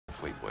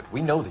Fleetwood,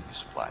 we know that you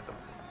supplied them.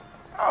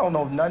 I don't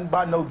know nothing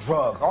about no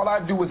drugs. All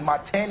I do is my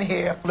 10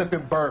 hair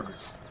flipping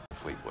burgers.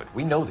 Fleetwood,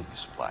 we know that you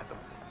supplied them.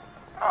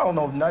 I don't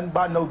know nothing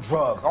about no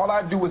drugs. All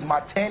I do is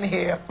my 10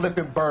 hair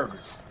flipping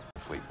burgers.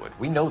 Fleetwood,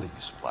 we know that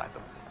you supplied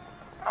them.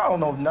 I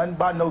don't know nothing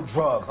about no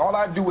drugs. All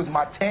I do is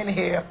my 10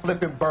 hair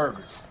flipping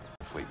burgers.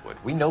 Fleetwood,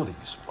 we know that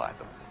you supplied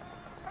them.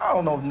 I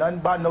don't know nothing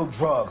about no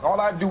drugs.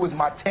 All I do is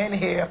my 10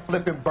 hair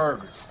flipping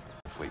burgers.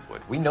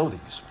 Fleetwood, we know that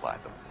you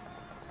supplied them.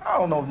 I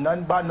don't know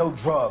nothing about no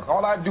drugs.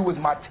 All I do is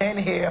my 10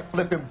 hair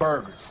flipping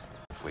burgers.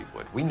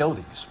 Fleetwood, we know that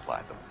you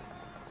supplied them.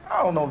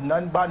 I don't know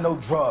nothing about no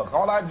drugs.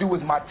 All I do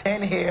is my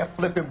 10 hair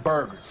flipping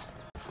burgers.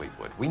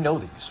 Fleetwood, we know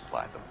that you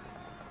supplied them.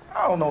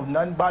 I don't know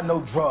nothing about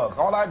no drugs.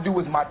 All I do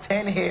is my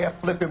 10 hair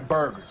flipping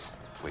burgers.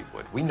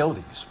 Fleetwood, we know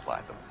that you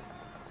supplied them.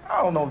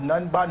 I don't know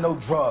nothing about no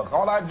drugs.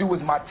 All I do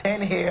is my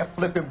 10 hair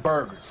flipping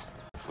burgers.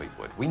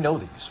 Fleetwood, we know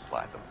that you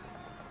supplied them.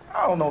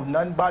 I don't know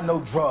nothing about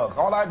no drugs.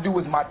 All I do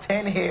is my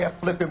 10 hair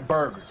flipping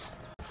burgers.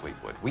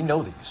 Fleetwood, we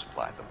know that you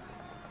supplied them.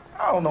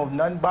 I don't know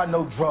nothing about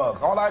no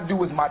drugs. All I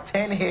do is my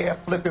 10 hair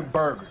flipping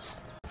burgers.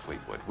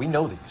 Fleetwood, we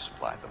know that you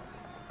supplied them.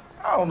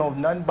 I don't know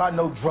nothing about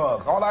no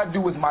drugs. All I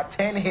do is my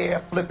 10 hair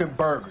flipping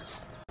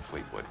burgers.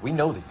 Fleetwood, we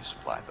know that you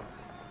supplied them.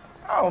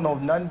 I don't know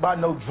nothing about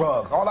no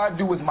drugs. All I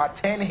do is my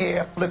 10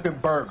 hair flipping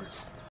burgers.